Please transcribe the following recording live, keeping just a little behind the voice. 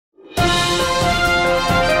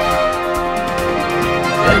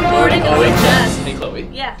morning, OHS. Hey, Chloe.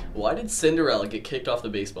 Yeah. Why did Cinderella get kicked off the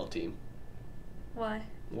baseball team? Why?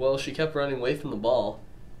 Well, she kept running away from the ball.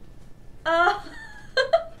 Oh,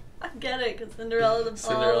 I get it, because Cinderella the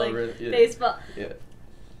ball, yeah. baseball. Yeah.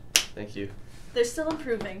 Thank you. They're still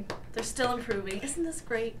improving. They're still improving. Isn't this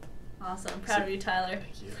great? Awesome. I'm proud of you, Tyler.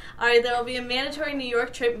 Thank you. All right, there will be a mandatory New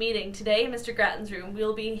York trip meeting today in Mr. Grattan's room. We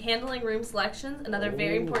will be handling room selections and other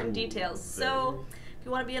very important details. So, if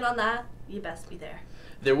you want to be in on that, you best be there.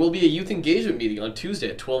 There will be a youth engagement meeting on Tuesday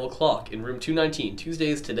at 12 o'clock in room 219. Tuesday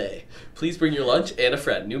is today. Please bring your lunch and a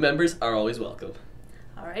friend. New members are always welcome.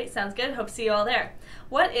 All right, sounds good. Hope to see you all there.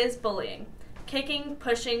 What is bullying? Kicking,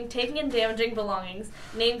 pushing, taking and damaging belongings,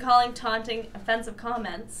 name-calling, taunting, offensive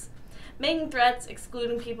comments, making threats,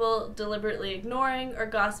 excluding people, deliberately ignoring or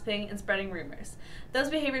gossiping, and spreading rumors.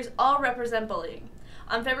 Those behaviors all represent bullying.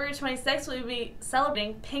 On February 26th, we will be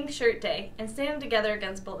celebrating Pink Shirt Day and standing together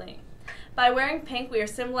against bullying. By wearing pink, we are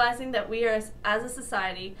symbolizing that we are, as a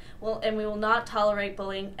society, and we will not tolerate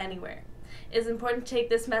bullying anywhere. It is important to take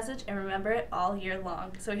this message and remember it all year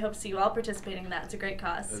long. So we hope to see you all participating in that. It's a great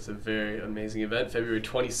cause. It's a very amazing event. February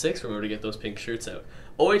 26th, remember to get those pink shirts out.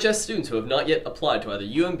 OHS students who have not yet applied to either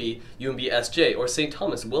UMB, UMB-SJ, or St.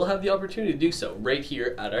 Thomas will have the opportunity to do so right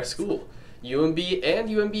here at our school. UMB and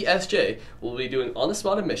UMB-SJ will be doing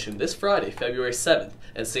on-the-spot admission this Friday, February 7th,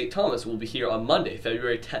 and St. Thomas will be here on Monday,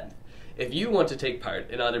 February 10th. If you want to take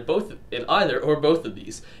part in either or both of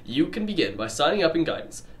these, you can begin by signing up in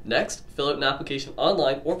guidance. Next, fill out an application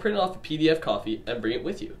online or print off a PDF copy and bring it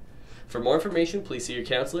with you. For more information, please see your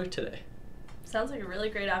counselor today. Sounds like a really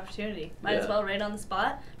great opportunity. Might Yeah. as well right on the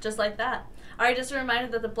spot, just like that. All right, just a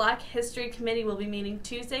reminder that the Black History Committee will be meeting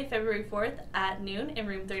Tuesday, February 4th at noon in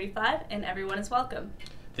room 35, and everyone is welcome.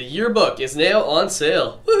 The yearbook is now on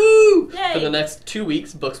sale. Woohoo! Yay! For the next 2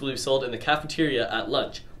 weeks, books will be sold in the cafeteria at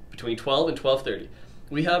lunch between 12 and 12:30.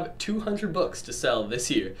 We have 200 books to sell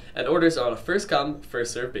this year, and orders are on a first-come,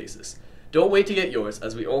 first-served basis. Don't wait to get yours,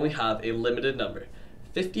 as we only have a limited number.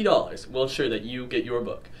 $50 will ensure that you get your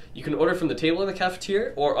book. You can order from the table in the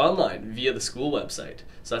cafeteria or online via the school website.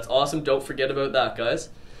 So that's awesome. Don't forget about that, guys.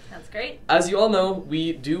 That's great. As you all know,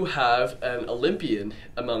 we do have an Olympian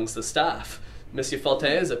amongst the staff. Monsieur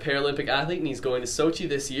Fontaine is a Paralympic athlete, and he's going to Sochi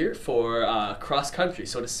this year for cross-country.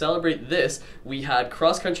 So to celebrate this, we had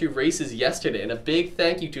cross-country races yesterday, and a big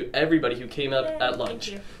thank you to everybody who came out at lunch.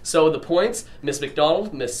 Thank you. So the points, Miss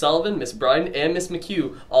McDonald, Miss Sullivan, Miss Bryden, and Miss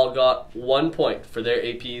McHugh all got 1 point for their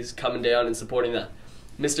APs coming down and supporting that.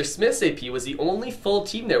 Mr. Smith's AP was the only full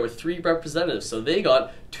team there with 3 representatives, so they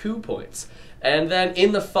got 2 points. And then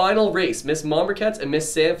in the final race, Miss Mombercat's and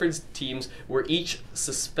Miss Sanford's teams were each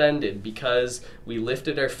suspended because we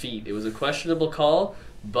lifted our feet. It was a questionable call,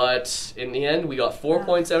 but in the end, we got 4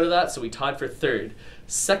 points out of that, so we tied for 3rd.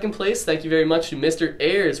 Second place, thank you very much to Mr.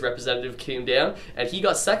 Ayers' representative came down, and he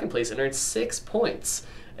got 2nd place and earned 6 points.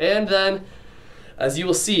 And then, as you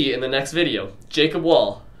will see in the next video, Jacob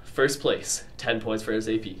Wall, 1st place, 10 points for his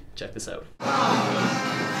AP. Check this out.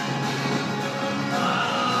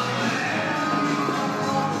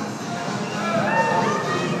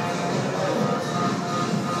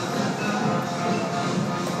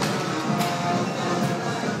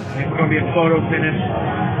 It's going to be a photo finish.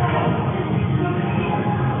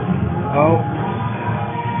 Oh.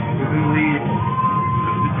 Who's in the lead?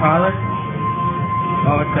 Is it Tyler?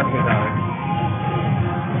 Oh, it's definitely Tyler.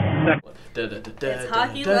 It's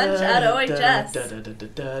hockey lunch at OHS.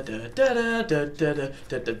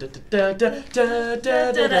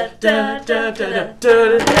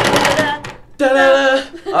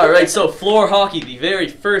 Alright, so floor hockey, the very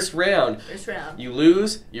first round. First round. You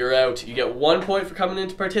lose, you're out. You get 1 point for coming in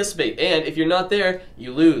to participate, and if you're not there,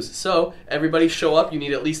 you lose. So, everybody show up. You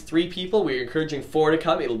need at least 3 people. We're encouraging 4 to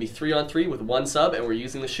come. It'll be 3-on-3 with 1 sub, and we're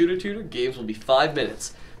using the shooter tutor. Games will be 5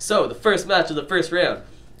 minutes. So, the first match of the first round,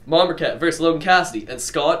 Mombercat versus Logan Cassidy, and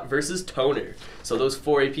Scott versus Toner. So those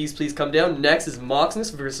 4 APs please come down. Next is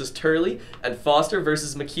Moxness versus Turley, and Foster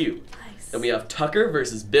versus McHugh. Nice. Then we have Tucker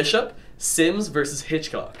versus Bishop, Sims versus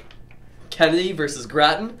Hitchcock, Kennedy versus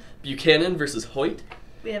Grattan, Buchanan versus Hoyt.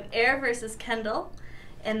 We have Air versus Kendall,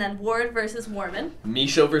 and then Ward versus Mormon.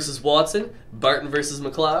 Michaud versus Watson, Barton versus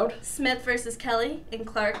McLeod, Smith versus Kelly, and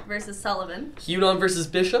Clark versus Sullivan. Hudon versus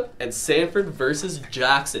Bishop, and Sanford versus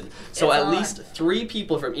Jackson. So It's at on. least 3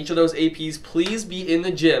 people from each of those APs, please be in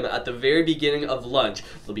the gym at the very beginning of lunch.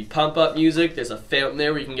 There'll be pump-up music. There's a fountain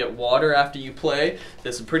there where you can get water after you play.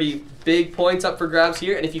 There's some pretty big points up for grabs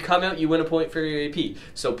here, and if you come out, you win a point for your AP.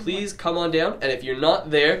 So please come on down, and if you're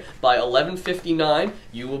not there by 11:59,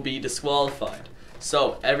 you will be disqualified.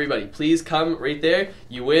 So everybody, please come right there.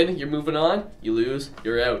 You win, you're moving on. You lose,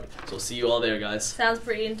 you're out. So we'll see you all there, guys. Sounds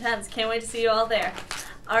pretty intense. Can't wait to see you all there.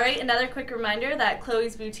 All right, another quick reminder that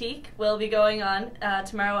Chloe's Boutique will be going on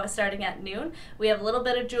tomorrow starting at noon. We have a little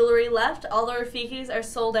bit of jewelry left. All the Rafikis are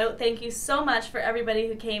sold out. Thank you so much for everybody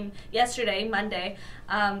who came yesterday, Monday.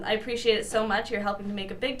 I appreciate it so much. You're helping to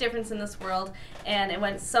make a big difference in this world, and it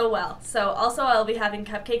went so well. So also I'll be having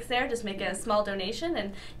cupcakes there. Just make a small donation,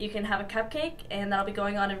 and you can have a cupcake, and that'll be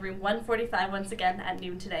going on in room 145 once again at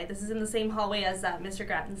noon today. This is in the same hallway as Mr.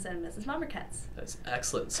 Gratton's and Mrs. Mommerket's. That's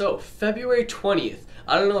excellent. So February 20th.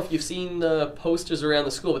 I don't know if you've seen the posters around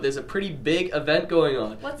the school, but there's a pretty big event going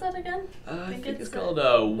on. What's that again? I think it's called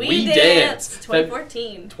We Dance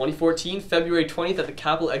 2014. 2014, February 20th at the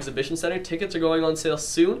Capitol Exhibition Center. Tickets are going on sale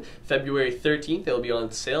soon. February 13th, they'll be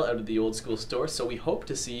on sale out of the old school store. So we hope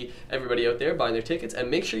to see everybody out there buying their tickets. And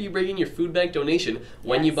make sure you bring in your food bank donation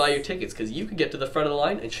when you buy your tickets, because you could get to the front of the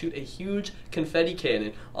line and shoot a huge confetti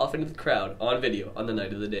cannon off into the crowd on video on the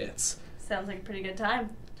night of the dance. Sounds like a pretty good time.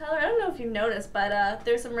 Tyler, I don't know if you've noticed, but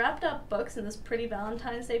there's some wrapped up books in this pretty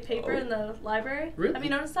Valentine's Day paper in the library. Really? Have you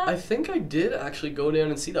noticed that? I think I did actually go down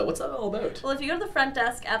and see that. What's that all about? Well, if you go to the front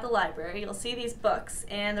desk at the library, you'll see these books,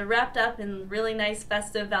 and they're wrapped up in really nice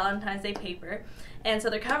festive Valentine's Day paper. And so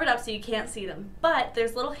they're covered up so you can't see them. But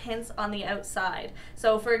there's little hints on the outside.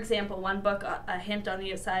 So, for example, one book, a hint on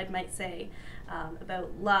the outside might say about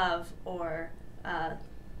love or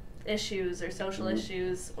issues or social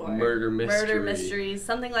issues or murder mysteries,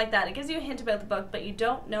 something like that. It gives you a hint about the book, but you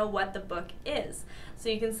don't know what the book is. So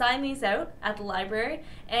you can sign these out at the library,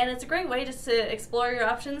 and it's a great way just to explore your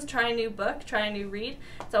options, try a new book, try a new read.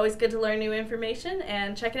 It's always good to learn new information,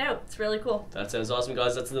 and check it out. It's really cool. That sounds awesome,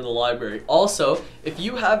 guys. That's in the library. Also, if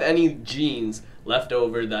you have any jeans left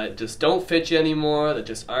over that just don't fit you anymore, that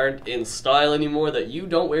just aren't in style anymore, that you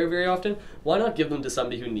don't wear very often, why not give them to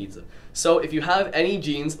somebody who needs them? So if you have any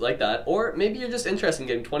jeans like that, or maybe you're just interested in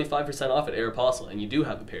getting 25% off at Aeropostale, and you do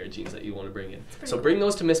have a pair of jeans that you want to bring in, so bring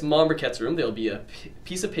those to Miss Momberket's room. There'll be a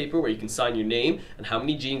piece of paper where you can sign your name and how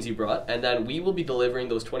many jeans you brought, and then we will be delivering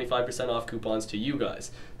those 25% off coupons to you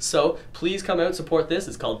guys. So please come out, support this.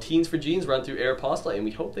 It's called Teens for Jeans, run through Aeropostale, and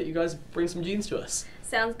we hope that you guys bring some jeans to us.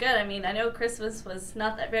 Sounds good. I mean, I know Christmas was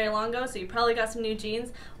not that very long ago, so you probably got some new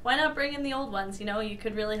jeans. Why not bring in the old ones? You know, you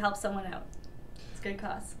could really help someone out. It's a good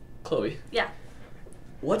cause. Chloe? Yeah.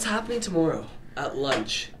 What's happening tomorrow at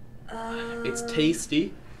lunch? It's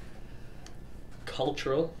tasty,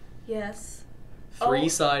 cultural, yes,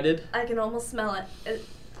 three-sided. I can almost smell it.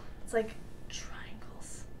 It's like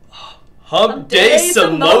triangles. Hump Day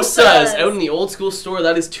Samosas out in the old school store.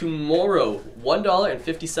 That is tomorrow.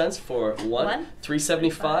 $1.50 for one,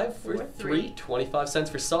 $3.75 for three, 25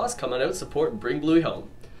 cents for sauce. Come on out, support, and bring Bluey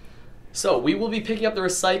home. So we will be picking up the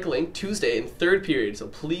recycling Tuesday in third period. So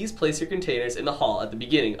please place your containers in the hall at the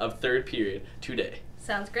beginning of third period today.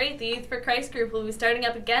 Sounds great. The Youth for Christ group will be starting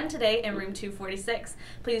up again today in room 246.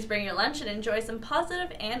 Please bring your lunch and enjoy some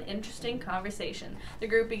positive and interesting conversation. The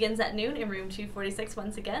group begins at noon in room 246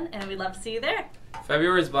 once again, and we'd love to see you there.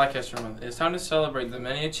 February is Black History Month. It is time to celebrate the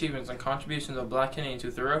many achievements and contributions of Black Canadians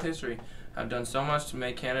who throughout history have done so much to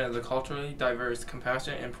make Canada the culturally diverse,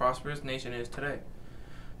 compassionate, and prosperous nation it is today.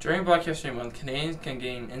 During Black History Month, Canadians can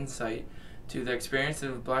gain insight to the experiences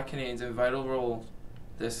of Black Canadians and vital roles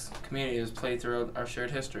this community has played throughout our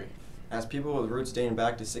shared history. As people with roots dating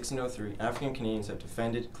back to 1603, African Canadians have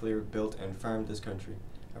defended, cleared, built, and farmed this country.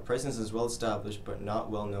 Our presence is well established but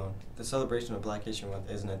not well known. The celebration of Black History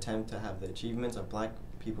Month is an attempt to have the achievements of Black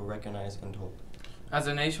people recognized and told. As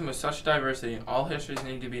a nation with such diversity, all histories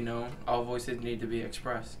need to be known, all voices need to be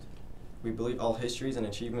expressed. We believe all histories and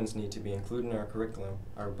achievements need to be included in our curriculum,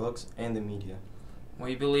 our books, and the media.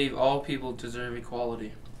 We believe all people deserve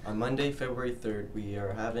equality. On Monday, February 3rd, we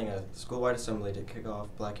are having a school-wide assembly to kick off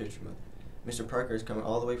Black History Month. Mr. Parker is coming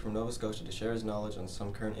all the way from Nova Scotia to share his knowledge on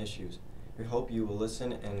some current issues. We hope you will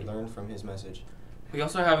listen and learn from his message. We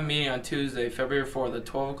also have a meeting on Tuesday, February 4th at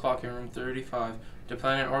 12 o'clock in room 35 to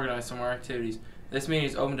plan and organize some more activities. This meeting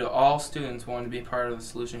is open to all students who want to be part of the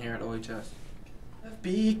solution here at OHS.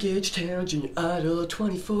 FB Gagetown Junior Idol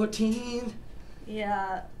 2014.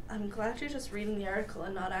 Yeah, I'm glad you're just reading the article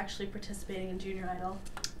and not actually participating in Junior Idol.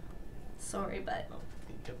 Sorry, but...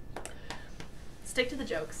 Stick to the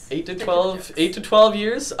jokes. 8 to Stick 12, the jokes. 8 to 12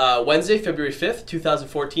 years. Wednesday, February 5th,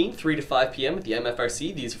 2014, 3 to 5 p.m. at the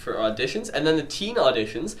MFRC. These are for auditions. And then the teen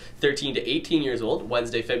auditions, 13 to 18 years old,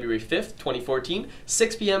 Wednesday, February 5th, 2014,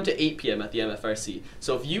 6 p.m. to 8 p.m. at the MFRC.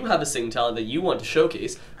 So if you have a singing talent that you want to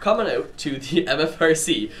showcase, come on out to the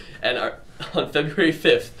MFRC and on February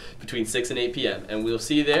 5th between 6 and 8 p.m. And we'll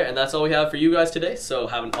see you there. And that's all we have for you guys today. So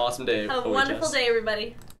have an awesome day. Have a OHS. wonderful day,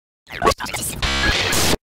 everybody.